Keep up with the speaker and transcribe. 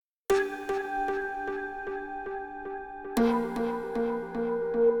Welcome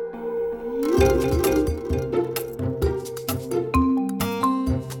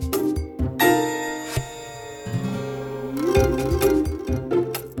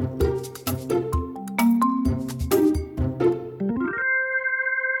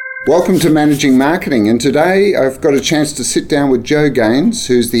to Managing Marketing, and today I've got a chance to sit down with Jo Gaines,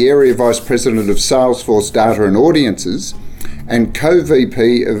 who's the Area Vice President of Salesforce Data and Audiences and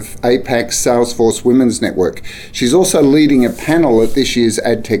Co-VP of APAC's Salesforce Women's Network. She's also leading a panel at this year's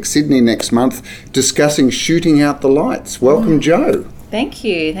AdTech Sydney next month discussing shooting out the lights. Welcome, Jo. Thank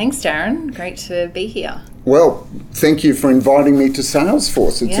you. Thanks, Darren. Great to be here. Well, thank you for inviting me to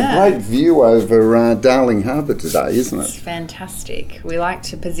Salesforce. It's a great view over Darling Harbour today, isn't it? It's fantastic. We like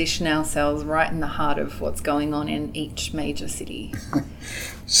to position ourselves right in the heart of what's going on in each major city.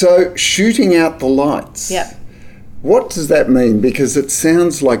 So, shooting out the lights. Yep. What does that mean? Because it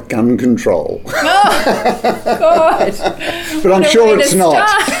sounds like gun control. Oh, God. But I'm sure it's not.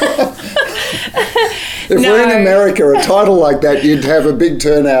 If we're in America, a title like that, you'd have a big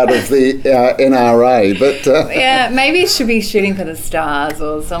turnout of the NRA. But yeah, maybe it should be shooting for the stars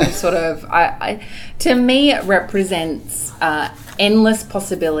or some sort of. To me, it represents endless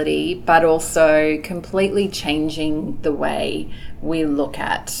possibility, but also completely changing the way we look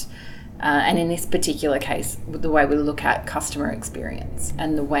at. And in this particular case, the way we look at customer experience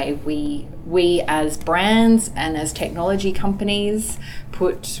and the way we as brands and as technology companies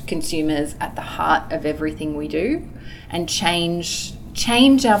put consumers at the heart of everything we do and change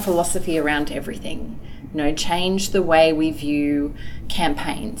our philosophy around everything. You know, change the way we view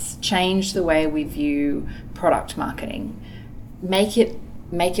campaigns, change the way we view product marketing, make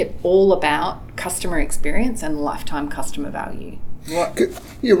it all about customer experience and lifetime customer value.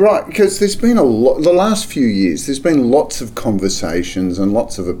 You're right, because there's been the last few years, there's been lots of conversations and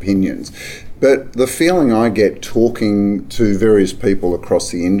lots of opinions. But the feeling I get talking to various people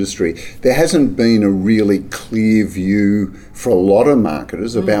across the industry, there hasn't been a really clear view for a lot of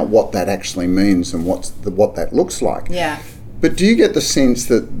marketers about what that actually means and what that looks like. Yeah. But do you get the sense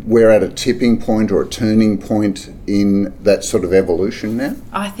that we're at a tipping point or a turning point in that sort of evolution now?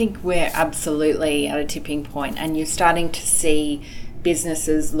 I think we're absolutely at a tipping point, and you're starting to see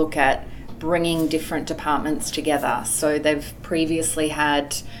businesses look at bringing different departments together. So they've previously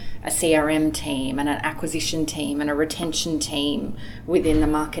had a CRM team and an acquisition team and a retention team within the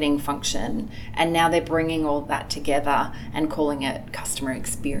marketing function. And now they're bringing all that together and calling it customer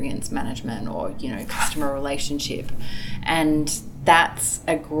experience management or, customer relationship. And that's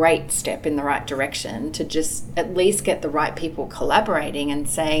a great step in the right direction to just at least get the right people collaborating and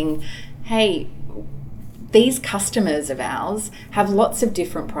saying, hey, these customers of ours have lots of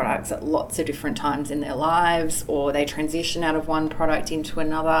different products at lots of different times in their lives, or they transition out of one product into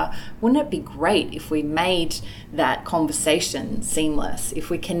another. Wouldn't it be great if we made that conversation seamless, if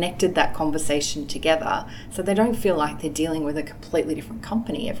we connected that conversation together so they don't feel like they're dealing with a completely different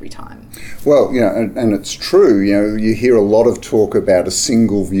company every time? Well, and it's true, you hear a lot of talk about a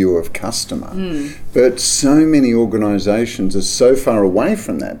single view of customer, but so many organisations are so far away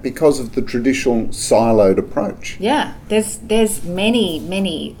from that because of the traditional siloed approach. Yeah, there's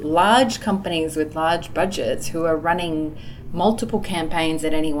many large companies with large budgets who are running multiple campaigns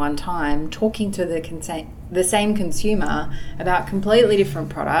at any one time, talking to the same consumer about completely different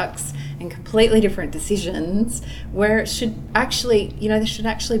products and completely different decisions, where it should actually, they should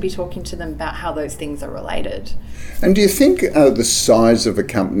actually be talking to them about how those things are related. And do you think the size of a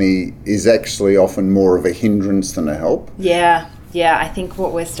company is actually often more of a hindrance than a help? Yeah, I think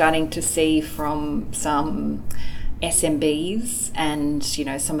what we're starting to see from some SMBs and,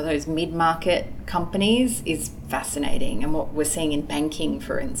 some of those mid-market companies is fascinating. And what we're seeing in banking,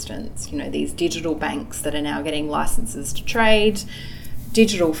 for instance, these digital banks that are now getting licenses to trade,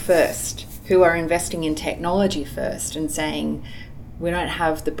 digital first, who are investing in technology first and saying, we don't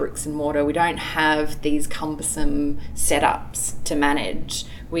have the bricks and mortar, we don't have these cumbersome setups to manage.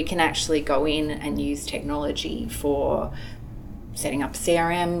 We can actually go in and use technology for setting up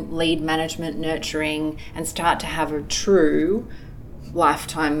CRM, lead management, nurturing, and start to have a true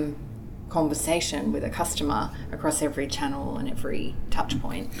lifetime conversation with a customer across every channel and every touch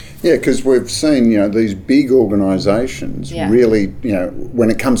point. Yeah, because we've seen, these big organisations really, when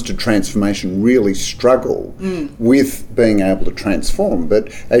it comes to transformation, really struggle with being able to transform. But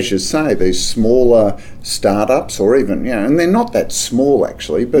as you say, these smaller startups or even, and they're not that small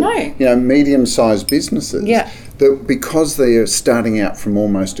actually, but, medium-sized businesses, that because they are starting out from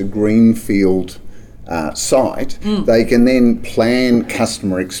almost a greenfield site, they can then plan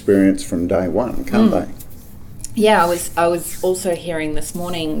customer experience from day one, can't they? Yeah, I was also hearing this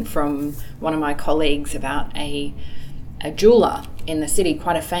morning from one of my colleagues about a a jeweler in the city,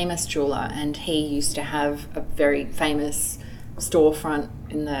 quite a famous jeweler, and he used to have a very famous storefront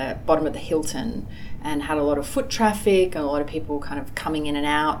in the bottom of the Hilton and had a lot of foot traffic and a lot of people kind of coming in and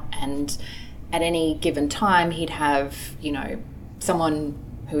out, and at any given time he'd have, you know, someone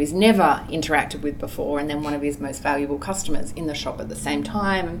who he's never interacted with before and then one of his most valuable customers in the shop at the same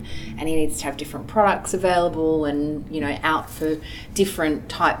time, and he needs to have different products available and, you know, out for different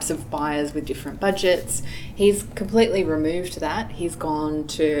types of buyers with different budgets. He's completely removed that. He's gone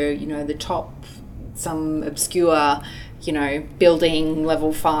to, you know, the top, some obscure, you know, building,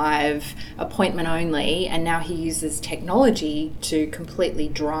 level 5, appointment only, and now he uses technology to completely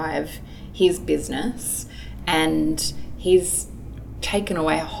drive his business, and he's taken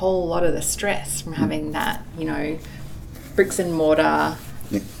away a whole lot of the stress from having that, you know, bricks and mortar,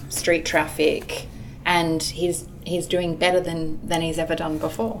 street traffic, and he's doing better than he's ever done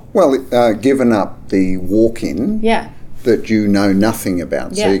before. Well, given up the walk-in that you know nothing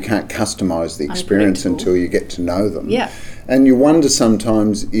about, so you can't customise the experience until you get to know them. Yeah. And you wonder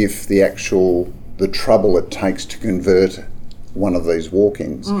sometimes if the trouble it takes to convert one of these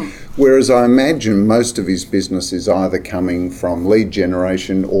walk-ins. Whereas I imagine most of his business is either coming from lead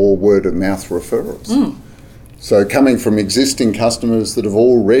generation or word of mouth referrals. So coming from existing customers that have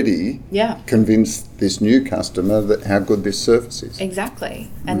already convinced this new customer that how good this service is.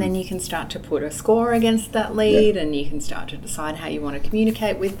 Exactly. And then you can start to put a score against that lead and you can start to decide how you want to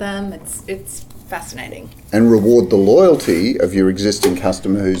communicate with them. It's fascinating. And reward the loyalty of your existing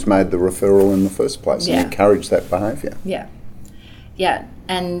customer who's made the referral in the first place and encourage that behaviour. Yeah,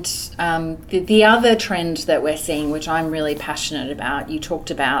 and the other trend that we're seeing, which I'm really passionate about, you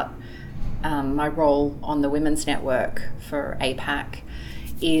talked about my role on the Women's Network for APAC,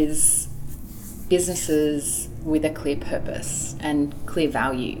 is businesses with a clear purpose and clear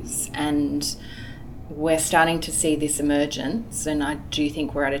values. And we're starting to see this emergence, and I do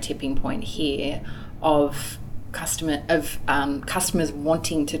think we're at a tipping point here of customers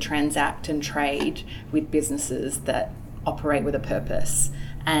wanting to transact and trade with businesses that operate with a purpose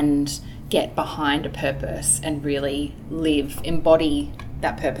and get behind a purpose and really embody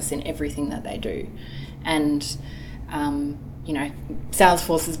that purpose in everything that they do. And you know,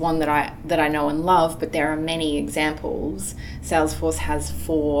 Salesforce is one that I know and love, but there are many examples. Salesforce has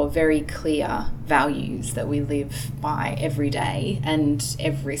 4 very clear values that we live by every day, and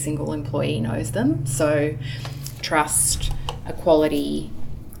every single employee knows them. So trust, equality,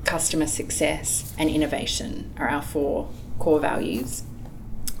 customer success, and innovation are our 4 core values.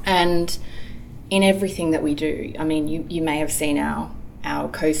 And in everything that we do, I mean, you may have seen our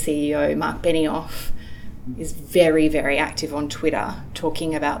co-CEO, Mark Benioff, is very, very active on Twitter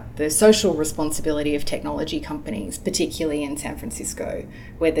talking about the social responsibility of technology companies, particularly in San Francisco,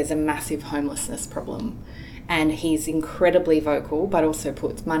 where there's a massive homelessness problem. And he's incredibly vocal, but also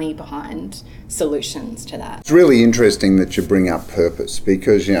puts money behind solutions to that. It's really interesting that you bring up purpose,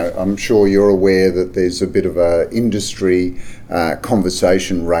 because, you know, I'm sure you're aware that there's a bit of a industry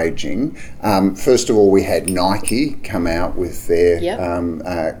conversation raging. First of all, we had Nike come out with their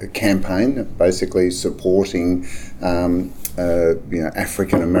campaign, basically supporting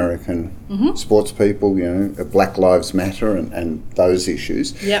African American sports people, you know, Black Lives Matter and those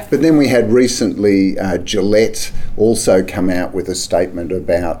issues. But then we had recently Gillette also come out with a statement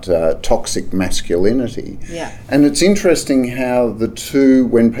about toxic masculinity. And it's interesting how the two,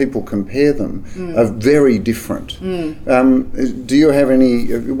 when people compare them, are very different. Do you have any?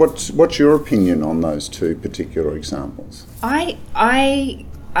 What's your opinion on those two particular examples? I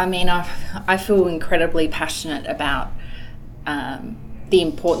mean, I feel incredibly passionate about the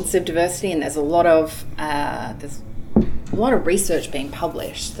importance of diversity, and there's a lot of research being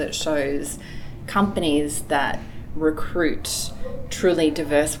published that shows companies that recruit truly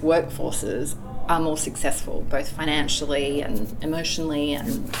diverse workforces are more successful, both financially and emotionally,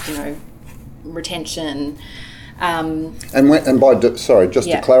 and, you know, retention. To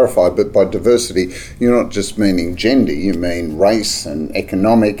clarify, but by diversity, you're not just meaning gender, you mean race and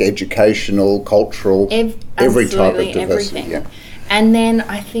economic, educational, cultural, every type of diversity. Everything. And then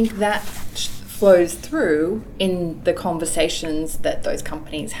I think that flows through in the conversations that those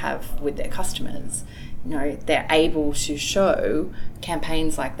companies have with their customers. You know, they're able to show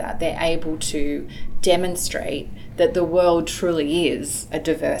campaigns like that. They're able to demonstrate that the world truly is a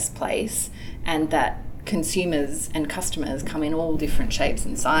diverse place, and that consumers and customers come in all different shapes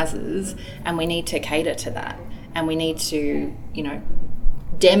and sizes, and we need to cater to that, and we need to, you know,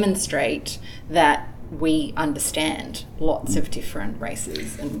 demonstrate that we understand lots of different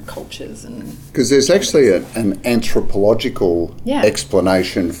races and cultures. And because there's actually an anthropological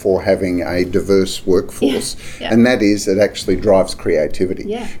explanation for having a diverse workforce, and that is it actually drives creativity.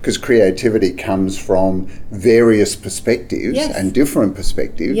 Because creativity comes from various perspectives and different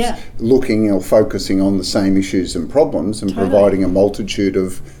perspectives, looking or focusing on the same issues and problems and providing a multitude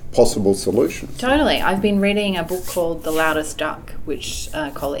of possible solutions. Totally. I've been reading a book called The Loudest Duck, which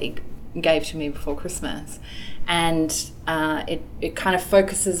a colleague gave to me before Christmas, and it kind of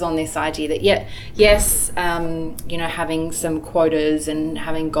focuses on this idea that having some quotas and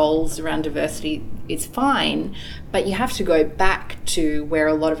having goals around diversity is fine, but you have to go back to where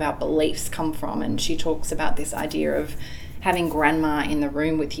a lot of our beliefs come from. And she talks about this idea of having grandma in the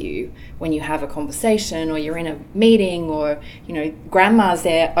room with you when you have a conversation or you're in a meeting, or grandma's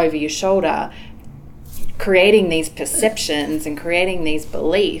there over your shoulder, creating these perceptions and creating these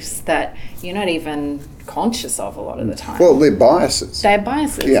beliefs that you're not even conscious of a lot of the time. Well, they're biases. They're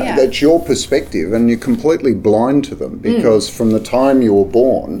biases, yeah. That's your perspective, and you're completely blind to them because from the time you were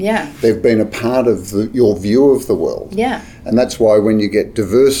born, they've been a part of your view of the world. Yeah. And that's why when you get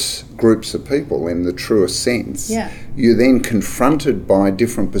diverse groups of people in the truest sense, you're then confronted by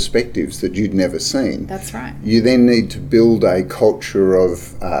different perspectives that you'd never seen. That's right. You then need to build a culture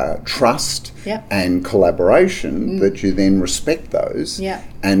of trust and collaboration that you then respect those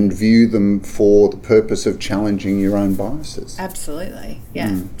and view them for the purpose of challenging your own biases. Absolutely,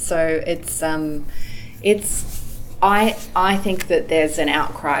 yeah. So I think that there's an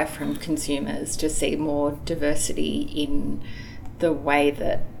outcry from consumers to see more diversity in the way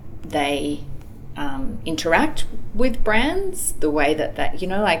that they interact with brands, the way that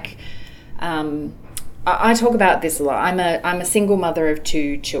I talk about this a lot. I'm a single mother of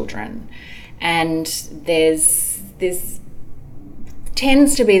 2 children, and there's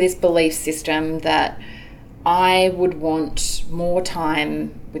tends to be this belief system that I would want more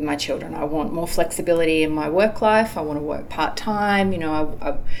time with my children. I want more flexibility in my work life. I want to work part-time,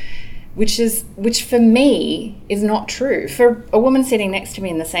 which for me is not true. For a woman sitting next to me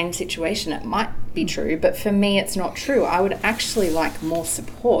in the same situation, it might be true, but for me it's not true. I would actually like more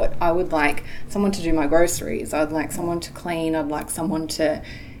support. I would like someone to do my groceries. I'd like someone to clean. I'd like someone to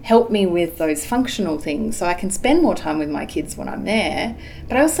help me with those functional things so I can spend more time with my kids when I'm there.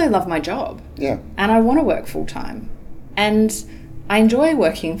 But I also love my job. Yeah. And I want to work full-time. And I enjoy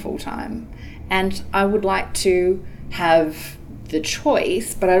working full-time. And I would like to have the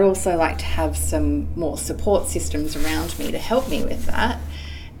choice, but I'd also like to have some more support systems around me to help me with that.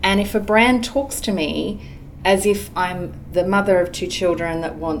 And if a brand talks to me as if I'm the mother of 2 children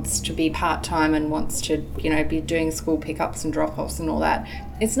that wants to be part-time and wants to, be doing school pickups and drop-offs and all that,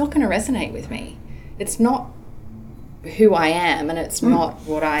 it's not going to resonate with me. It's not who I am, and it's not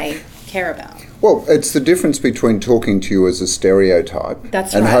what I care about. Well, it's the difference between talking to you as a stereotype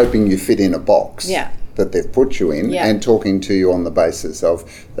and hoping you fit in a box that they've put you in, and talking to you on the basis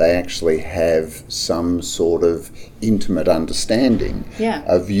of they actually have some sort of intimate understanding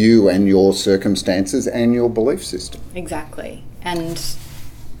of you and your circumstances and your belief system. Exactly.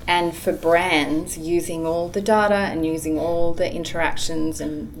 And for brands, using all the data and using all the interactions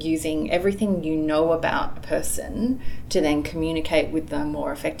and using everything you know about a person to then communicate with them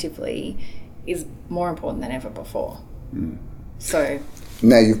more effectively is more important than ever before. So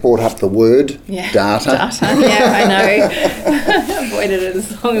now you've brought up the word data. I know. Avoided it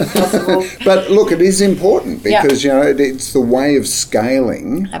as long as possible. But look, it is important because it's the way of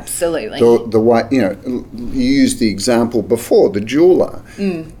scaling. Absolutely. The way you used the example before, the jeweler.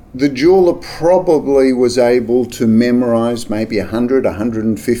 The jeweler probably was able to memorise maybe 100,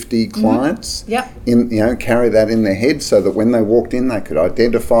 150 clients. Carry that in their head so that when they walked in, they could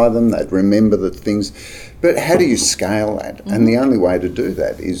identify them. They'd remember the things. But how do you scale that? And the only way to do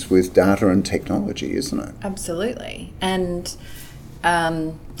that is with data and technology, isn't it? Absolutely. And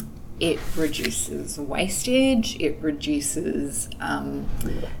it reduces wastage. It reduces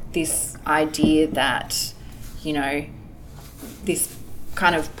this idea that, this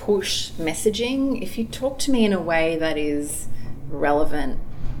kind of push messaging. If you talk to me in a way that is relevant,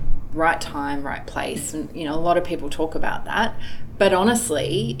 right time, right place, and, a lot of people talk about that. But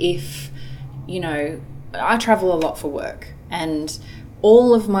honestly, if, I travel a lot for work, and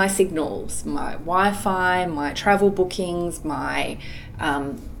all of my signals, my Wi-Fi, my travel bookings, my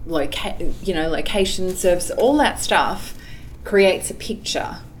location service, all that stuff creates a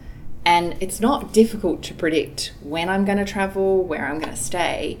picture. And it's not difficult to predict when I'm going to travel, where I'm going to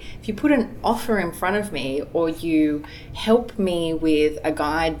stay. If you put an offer in front of me, or you help me with a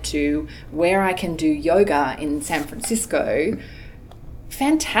guide to where I can do yoga in San Francisco,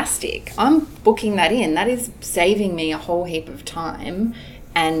 fantastic. I'm booking that in. That is saving me a whole heap of time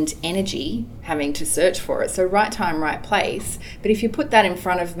and energy having to search for it. So right time, right place. But if you put that in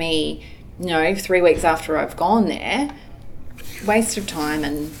front of me, 3 weeks after I've gone there, waste of time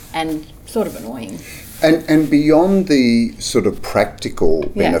and sort of annoying. And beyond the sort of practical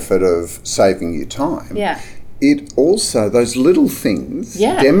benefit of saving you time, it also, those little things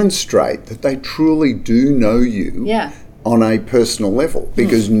demonstrate that they truly do know you on a personal level,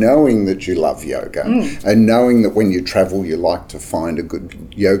 because knowing that you love yoga and knowing that when you travel you like to find a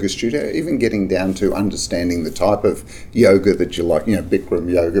good yoga studio, even getting down to understanding the type of yoga that you like,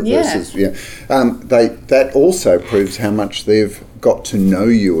 Bikram yoga versus, that also proves how much they've got to know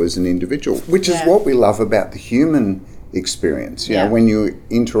you as an individual, which is what we love about the human experience. When you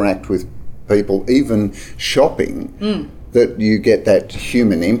interact with people, even shopping, that you get that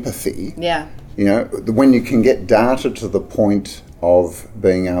human empathy. When you can get data to the point of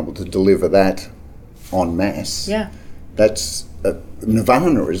being able to deliver that en masse, that's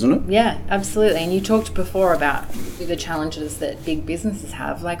nirvana, isn't it? Yeah, absolutely. And you talked before about the challenges that big businesses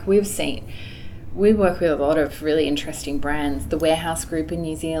have. Like we work with a lot of really interesting brands. The Warehouse Group in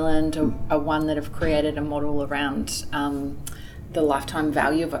New Zealand are one that have created a model around the lifetime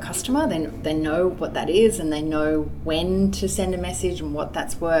value of a customer. They know what that is, and they know when to send a message and what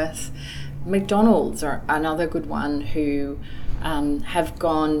that's worth. McDonald's are another good one who have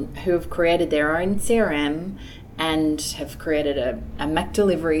created their own CRM and have created a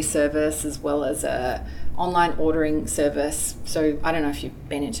McDelivery service as well as a online ordering service. So I don't know if you've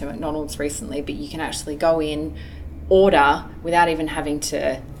been into McDonald's recently, but you can actually go in, order without even having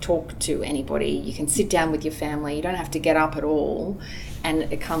to talk to anybody. You can sit down with your family. You don't have to get up at all, and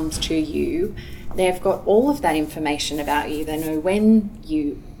it comes to you. They've got all of that information about you. They know when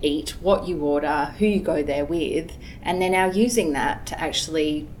you eat, what you order, who you go there with, and they're now using that to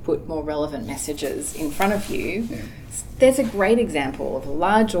actually put more relevant messages in front of you. There's a great example of a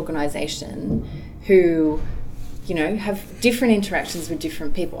large organisation who have different interactions with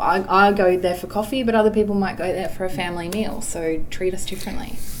different people. I go there for coffee, but other people might go there for a family meal. So treat us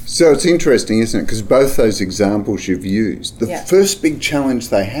differently. So it's interesting, isn't it? Because both those examples you've used, the first big challenge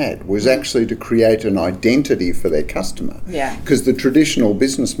they had was actually to create an identity for their customer. Because the traditional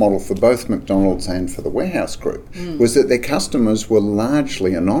business model for both McDonald's and for the Warehouse Group was that their customers were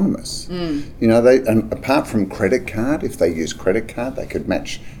largely anonymous. And apart from credit card, if they use credit card, they could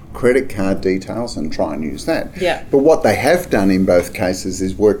match credit card details and try and use that. But what they have done in both cases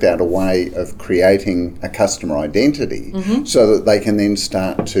is worked out a way of creating a customer identity so that they can then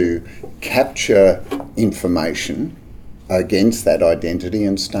start to capture information against that identity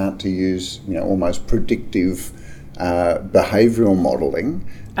and start to use almost predictive behavioural modelling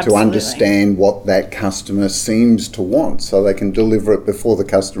to understand what that customer seems to want, so they can deliver it before the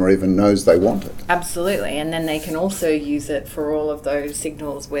customer even knows they want it. Absolutely. And then they can also use it for all of those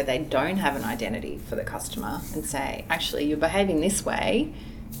signals where they don't have an identity for the customer and say, actually, you're behaving this way.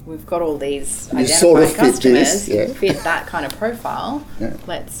 We've got all these identified customers who fit that kind of profile.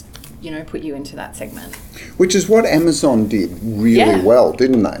 Let's put you into that segment. Which is what Amazon did really well,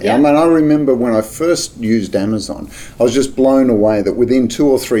 didn't they? I mean, I remember when I first used Amazon, I was just blown away that within 2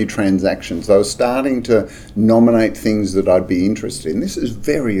 or 3 transactions, I was starting to nominate things that I'd be interested in. This is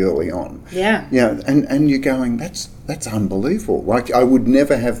very early on. And you're going, that's unbelievable. Like, I would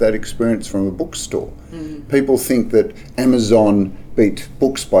never have that experience from a bookstore. People think that Amazon beat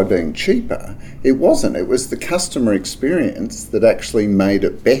books by being cheaper. It wasn't. It was the customer experience that actually made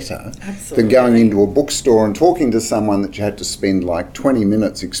it better than going into a bookstore and talking to someone that you had to spend like 20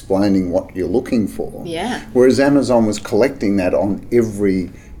 minutes explaining what you're looking for. Whereas Amazon was collecting that on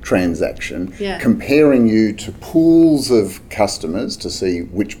every transaction, comparing you to pools of customers to see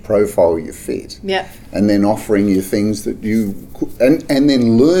which profile you fit, and then offering you things that you and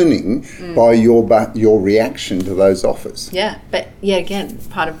then learning by your reaction to those offers. But again,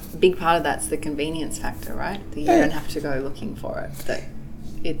 big part of that's the convenience factor, right? That you don't have to go looking for it, that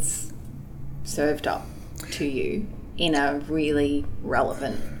it's served up to you in a really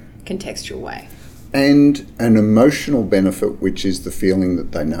relevant, contextual way. And an emotional benefit, which is the feeling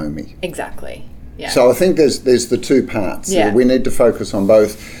that they know me. Exactly. So I think there's the two parts. We need to focus on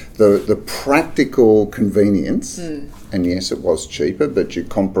both the practical convenience, and yes, it was cheaper, but you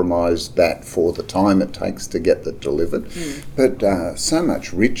compromised that for the time it takes to get that delivered. But so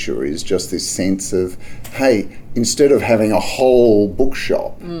much richer is just this sense of, hey, instead of having a whole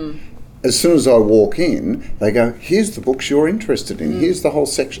bookshop, as soon as I walk in, they go, here's the books you're interested in. Here's the whole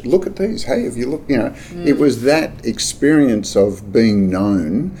section. Look at these. Hey, have you looked? It was that experience of being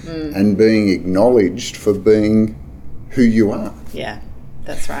known and being acknowledged for being who you are.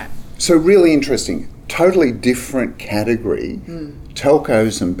 that's right. So really interesting. Totally different category,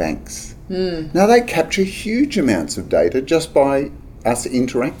 telcos and banks. Now they capture huge amounts of data just by us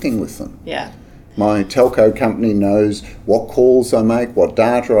interacting with them. Yeah. My telco company knows what calls I make, what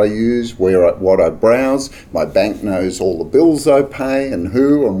data I use, what I browse. My bank knows all the bills I pay and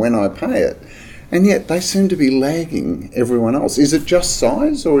who and when I pay it. And yet they seem to be lagging everyone else. Is it just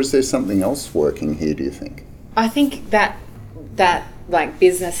size, or is there something else working here, do you think? I think that like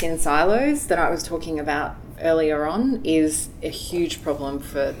business in silos that I was talking about earlier on is a huge problem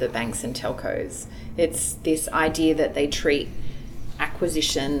for the banks and telcos. It's this idea that they treat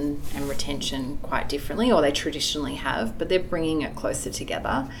acquisition and retention quite differently, or they traditionally have, but they're bringing it closer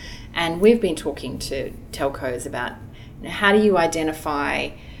together. And we've been talking to telcos about, you know, how do you identify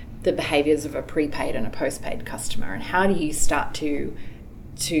the behaviours of a prepaid and a postpaid customer, and how do you start to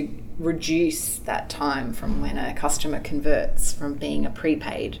reduce that time from when a customer converts from being a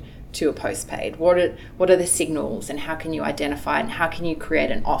prepaid to a postpaid? What are the signals, and how can you identify it, and how can you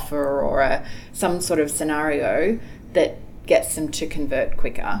create an offer or some sort of scenario that gets them to convert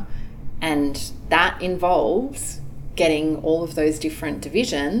quicker? And that involves getting all of those different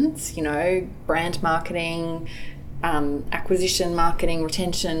divisions, you know, brand marketing, acquisition marketing,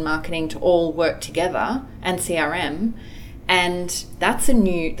 retention marketing, to all work together, and CRM. And that's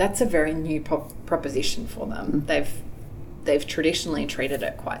a very new proposition for them. They've traditionally treated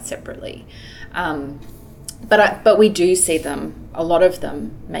it quite separately, but we do see them, a lot of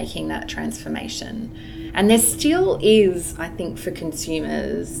them, making that transformation. And there still is, I think, for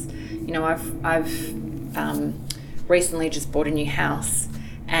consumers, you know, I've recently just bought a new house,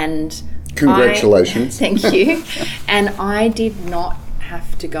 and congratulations. Thank you. And I did not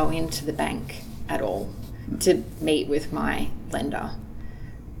have to go into the bank at all to meet with my lender.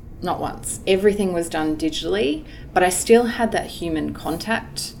 Not once. Everything was done digitally, but I still had that human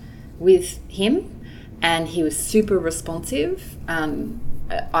contact with him, and he was super responsive.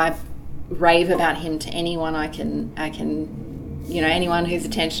 I rave about him to anyone I can, you know, anyone whose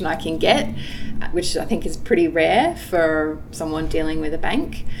attention I can get, which I think is pretty rare for someone dealing with a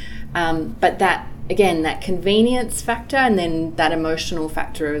bank. But that, again, that convenience factor, and then that emotional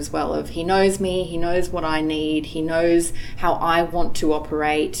factor as well of he knows me, he knows what I need, he knows how I want to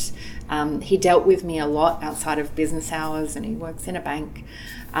operate. He dealt with me a lot outside of business hours, and he works in a bank.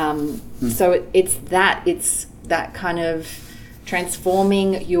 So it's that kind of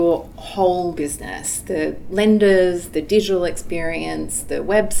transforming your whole business, the lenders, the digital experience, the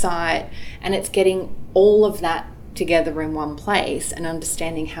website, and it's getting all of that together in one place and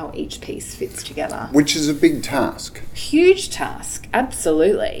understanding how each piece fits together. Which is a big task. Huge task,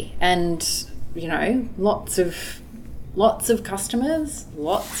 absolutely. And, you know, lots of customers,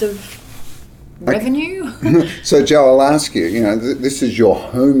 lots of revenue. So, Jo, I'll ask you, you know, this is your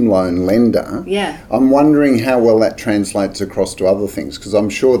home loan lender. Yeah. I'm wondering how well that translates across to other things, because I'm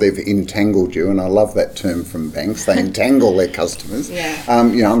sure they've entangled you, and I love that term from banks. They entangle their customers. Yeah.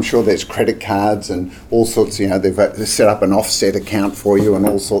 You know, I'm sure there's credit cards and all sorts, you know, they've set up an offset account for you and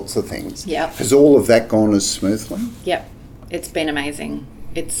all sorts of things. Yep. Has all of that gone as smoothly? Yep. It's been amazing.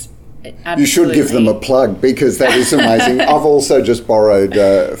 You should give them a plug, because that is amazing. I've also just bought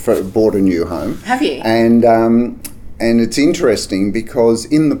a new home. Have you? And it's interesting because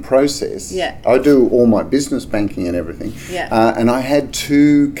in the process, I do all my business banking and everything. Yeah. And I had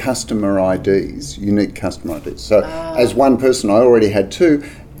 2 customer IDs, unique customer IDs. So as one person, I already had 2,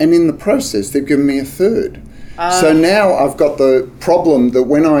 and in the process, they've given me a 3rd. So now I've got the problem that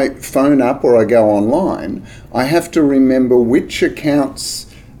when I phone up or I go online, I have to remember which accounts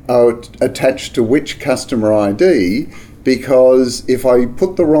are attached to which customer ID, because if I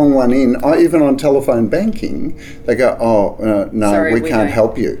put the wrong one in, even on telephone banking, they go, no, sorry, we can't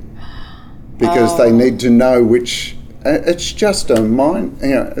help you, because they need to know which. It's just a mind, you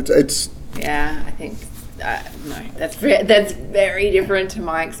know, it's. Yeah, I think. No, that's very different to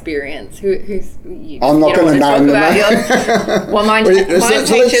my experience. Who's you? I'm not going to name them. Well, mine's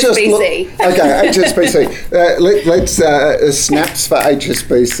HSBC. Okay, HSBC. Let's snaps for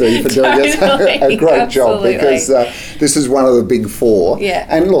HSBC for doing a great job, because this is one of the big 4. Yeah.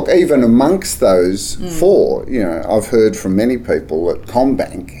 And look, even amongst those 4, you know, I've heard from many people that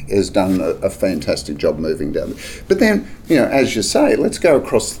CommBank has done a fantastic job moving down. But then, you know, as you say, let's go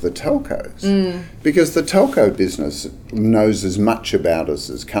across to the telcos, because the telco business knows as much about us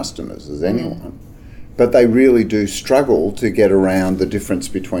as customers as anyone, but they really do struggle to get around the difference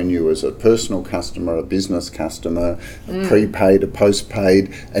between you as a personal customer, a business customer, a prepaid, a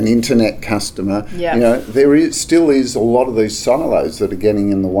postpaid, an internet customer. Yeah. You know, still is a lot of these silos that are getting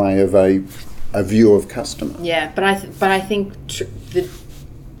in the way of a view of customer. Yeah, but I think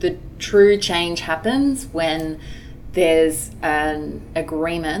the true change happens when there's an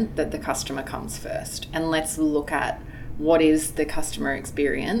agreement that the customer comes first. And let's look at what is the customer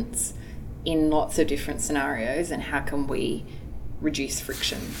experience in lots of different scenarios and how can we reduce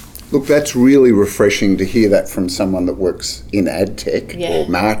friction. Look, that's really refreshing to hear that from someone that works in ad tech or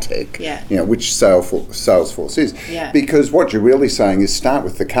martech, which Salesforce is. Yeah. Because what you're really saying is start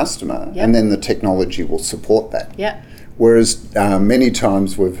with the customer and then the technology will support that. Yeah. Whereas many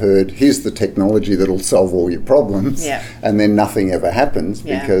times we've heard, here's the technology that'll solve all your problems, and then nothing ever happens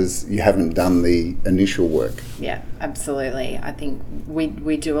because you haven't done the initial work. Yeah, absolutely. I think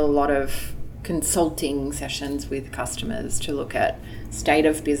we do a lot of consulting sessions with customers to look at state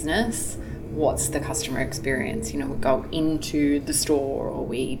of business, what's the customer experience. We go into the store or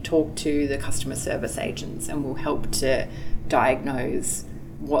we talk to the customer service agents and we'll help to diagnose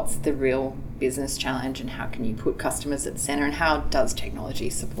what's the real business challenge and how can you put customers at the center and how does technology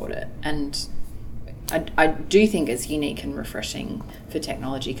support it. And I do think it's unique and refreshing for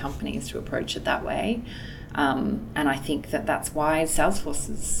technology companies to approach it that way. And I think that's why Salesforce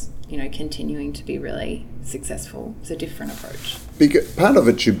is continuing to be really successful. It's a different approach. Because part of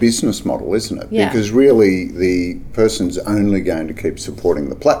it's your business model, isn't it? Yeah. Because really the person's only going to keep supporting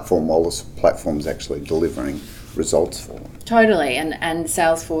the platform while the platform's actually delivering results for them. Totally, and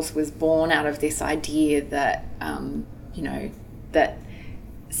Salesforce was born out of this idea that that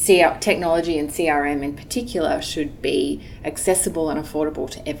technology and CRM in particular should be accessible and affordable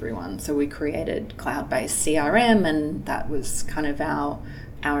to everyone. So we created cloud-based CRM, and that was kind of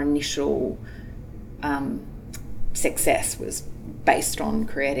our initial success was based on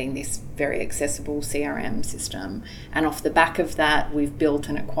creating this very accessible CRM system. And off the back of that, we've built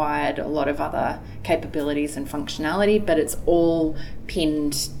and acquired a lot of other capabilities and functionality, but it's all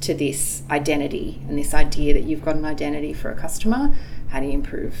pinned to this identity and this idea that you've got an identity for a customer. How do you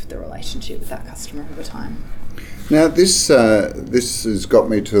improve the relationship with that customer over time? Now, this has got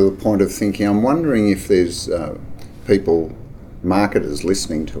me to the point of thinking, I'm wondering if there's people, marketers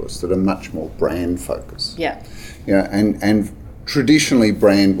listening to us that are much more brand focused. Yeah. And traditionally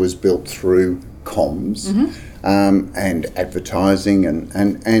brand was built through comms and advertising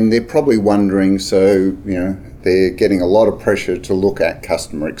and they're probably wondering, they're getting a lot of pressure to look at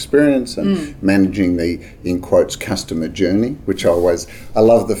customer experience and managing the, in quotes, customer journey, which I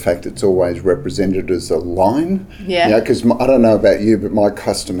love the fact it's always represented as a line. Yeah. Because I don't know about you, but my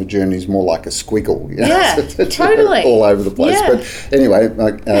customer journey is more like a squiggle. Yeah, totally. All over the place. Yeah. But anyway,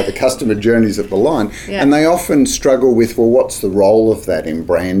 the customer journey's at the line. Yeah. And they often struggle with, well, what's the role of that in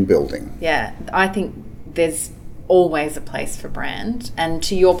brand building? Yeah, I think there's always a place for brand. And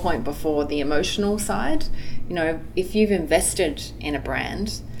to your point before, the emotional side, if you've invested in a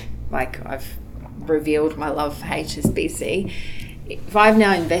brand, like I've revealed my love for HSBC, if I've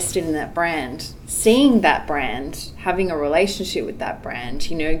now invested in that brand, seeing that brand, having a relationship with that brand,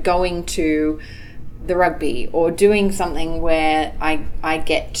 going to the rugby or doing something where I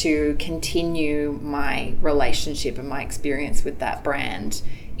get to continue my relationship and my experience with that brand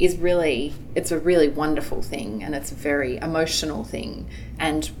it's a really wonderful thing, and it's a very emotional thing.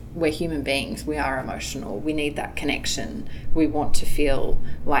 And we're human beings, we are emotional, we need that connection, we want to feel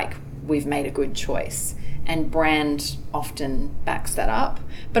like we've made a good choice. And brand often backs that up.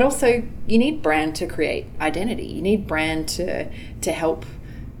 But also you need brand to create identity. You need brand to help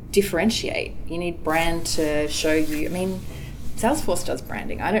differentiate. You need brand to show you. Salesforce does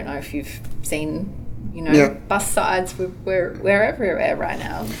branding. I don't know if you've seen, bus sides. We're everywhere right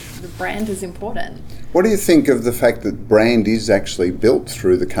now. The brand is important. What do you think of the fact that brand is actually built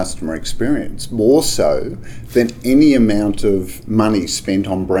through the customer experience, more so than any amount of money spent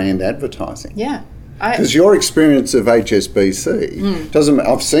on brand advertising? Yeah. Because your experience of HSBC doesn't.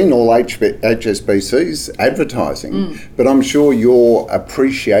 I've seen all HSBC's advertising, but I'm sure your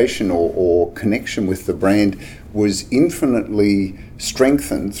appreciation or connection with the brand was infinitely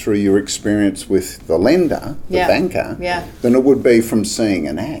strengthened through your experience with the lender, the banker, than it would be from seeing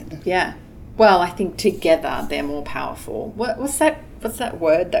an ad. Yeah. Well, I think together they're more powerful. What's that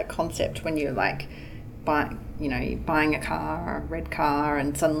word? That concept when you're like you're buying a car, a red car,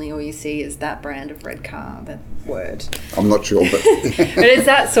 and suddenly all you see is that brand of red car, that word. I'm not sure, but... But it's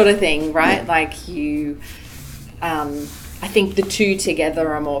that sort of thing, right? Yeah. Like you... I think the two together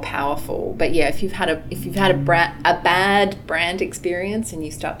are more powerful. But yeah, if you've had a bad brand experience and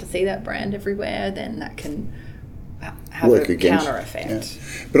you start to see that brand everywhere, then that can have a counter effect.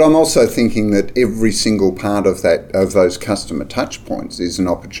 Yeah. But I'm also thinking that every single part of those customer touch points is an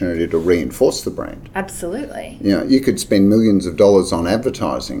opportunity to reinforce the brand. Absolutely. You could spend millions of dollars on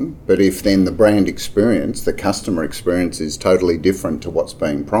advertising, but if then the brand experience, the customer experience is totally different to what's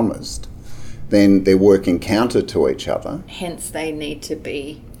being promised, then they're working counter to each other. Hence, they need to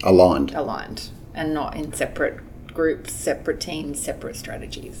be aligned and not in separate groups, separate teams, separate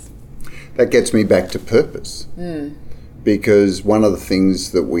strategies. That gets me back to purpose. Because one of the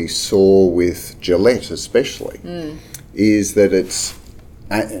things that we saw with Gillette especially is that it's,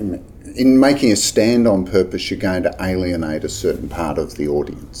 in making a stand on purpose, you're going to alienate a certain part of the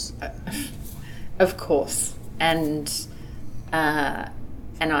audience. Of course. And I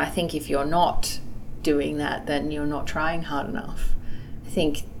think if you're not doing that, then you're not trying hard enough. I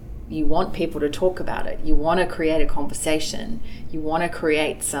think you want people to talk about it. You want to create a conversation. You want to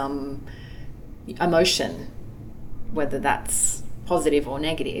create some emotion, whether that's positive or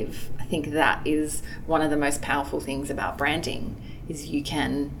negative. I think that is one of the most powerful things about branding, is you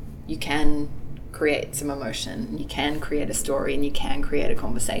can create some emotion, you can create a story, and you can create a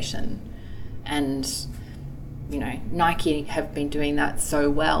conversation. And Nike have been doing that so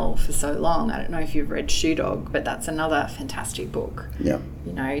well for so long. I don't know if you've read Shoe Dog, but that's another fantastic book. Yeah.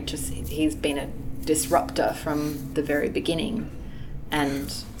 He's been a disruptor from the very beginning.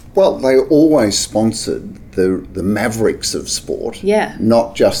 And well, they always sponsored the mavericks of sport,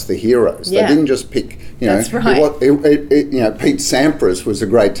 not just the heroes. They didn't just pick, That's right. Pete Sampras was a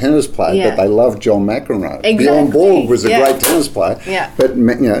great tennis player, but they loved John McEnroe. Exactly. Bjorn Borg was a great tennis player, but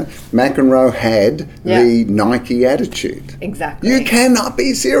McEnroe had the Nike attitude. Exactly. You cannot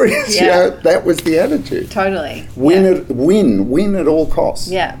be serious. That was the attitude. Totally. Win at all costs.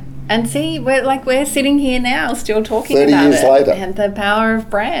 Yeah. And see, we're sitting here now still talking 30 about years it. later. And the power of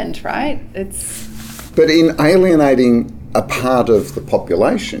brand, right? But in alienating a part of the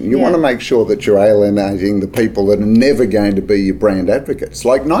population, you want to make sure that you're alienating the people that are never going to be your brand advocates.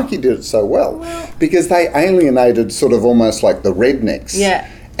 Like Nike did it so well because they alienated sort of almost like the rednecks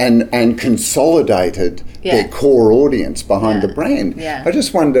and consolidated their core audience behind the brand. Yeah. I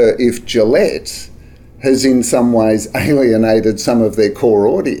just wonder if Gillette has in some ways alienated some of their core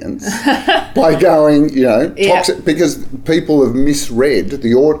audience by going, toxic, because people have misread,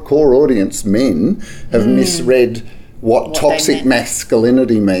 the core audience, men, have misread what toxic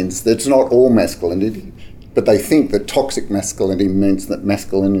masculinity means. That's not all masculinity, but they think that toxic masculinity means that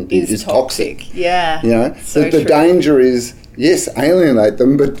masculinity is toxic. Yeah. So the danger is, yes, alienate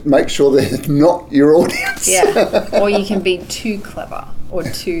them, but make sure they're not your audience. Or you can be too clever or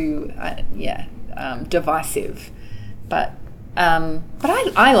too, divisive, but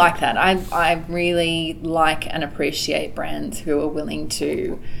I like that. I really like and appreciate brands who are willing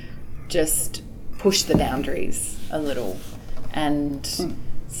to just push the boundaries a little and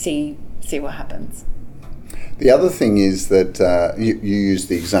see what happens. The other thing is that you use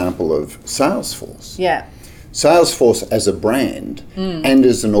the example of Salesforce. Yeah. Salesforce as a brand and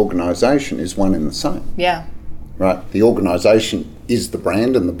as an organisation is one and the same. Yeah. Right, the organisation is the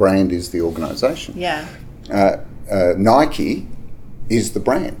brand and the brand is the organisation. Yeah. Nike is the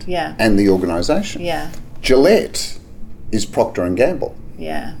brand and the organisation. Yeah. Gillette is Procter & Gamble.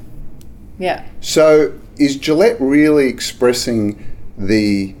 Yeah. Yeah. So is Gillette really expressing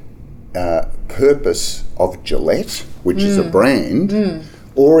the purpose of Gillette, which is a brand,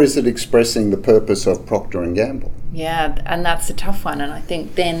 or is it expressing the purpose of Procter & Gamble? Yeah, and that's a tough one. And I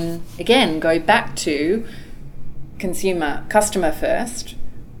think then, again, go back to customer first.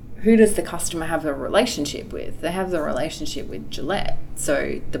 Who does the customer have a relationship with? They have the relationship with Gillette.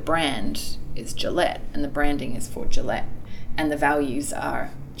 So the brand is Gillette and the branding is for Gillette. And the values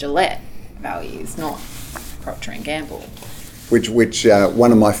are Gillette values, not Procter & Gamble. Which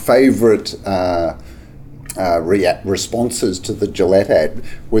one of my favourite responses to the Gillette ad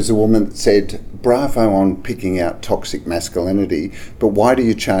was a woman that said, "Bravo on picking out toxic masculinity, but why do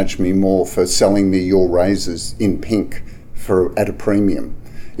you charge me more for selling me your razors in pink at a premium?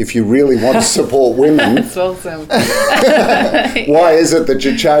 If you really want to support women, that's awesome. Why is it that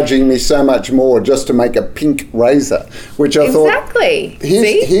you're charging me so much more just to make a pink razor?" Which I thought,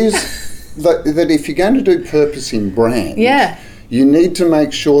 here's that if you're going to do purpose in brand, you need to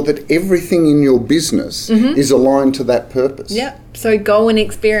make sure that everything in your business is aligned to that purpose. Yeah. So go and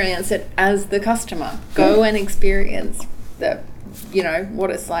experience it as the customer. Go and experience what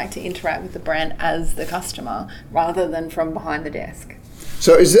it's like to interact with the brand as the customer rather than from behind the desk.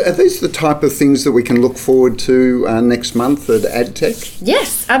 So are these the type of things that we can look forward to next month at AdTech?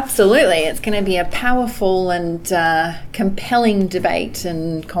 Yes, absolutely. It's going to be a powerful and compelling debate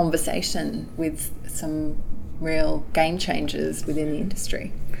and conversation with some real game changers within the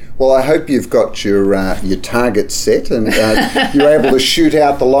industry. Well, I hope you've got your target set and you're able to shoot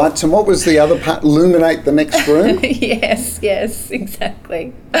out the lights. And what was the other part? Illuminate the next room? Yes,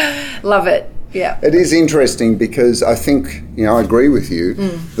 exactly. Love it. Yeah. It is interesting because I think, I agree with you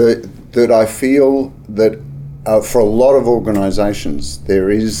that I feel that for a lot of organisations,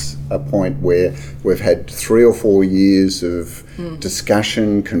 there is a point where we've had 3 or 4 years of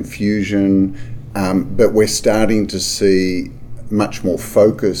discussion, confusion, but we're starting to see much more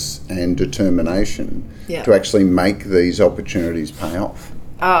focus and determination to actually make these opportunities pay off.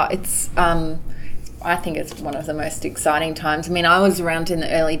 It's I think it's one of the most exciting times. I mean, I was around in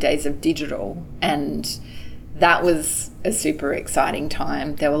the early days of digital, and that was a super exciting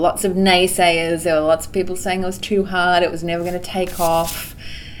time. There were lots of naysayers. There were lots of people saying it was too hard. It was never going to take off.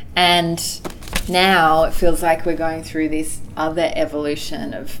 And now it feels like we're going through this other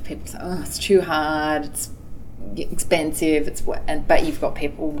evolution of people saying, oh, it's too hard. It's expensive. But you've got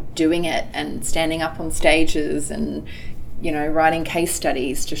people doing it and standing up on stages and, writing case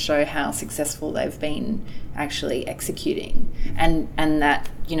studies to show how successful they've been actually executing. And that,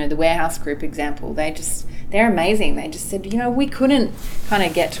 the Warehouse Group example, they're amazing. They just said, we couldn't kind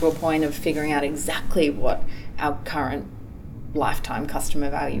of get to a point of figuring out exactly what our current lifetime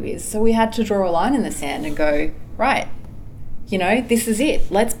customer value is. So we had to draw a line in the sand and go, right, this is it.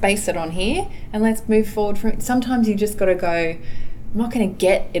 Let's base it on here and let's move forward from it. Sometimes you just got to go, I'm not going to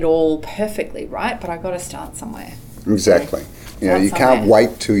get it all perfectly right, but I got to start somewhere. Exactly. You can't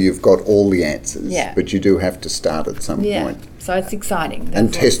wait till you've got all the answers, but you do have to start at some point. So it's exciting.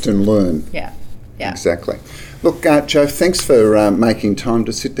 And test and learn. Yeah. Exactly. Look, Jo, thanks for making time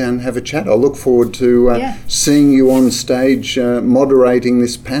to sit down and have a chat. I look forward to seeing you on stage moderating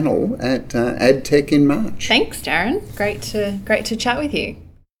this panel at AdTech in March. Thanks, Darren. Great to chat with you.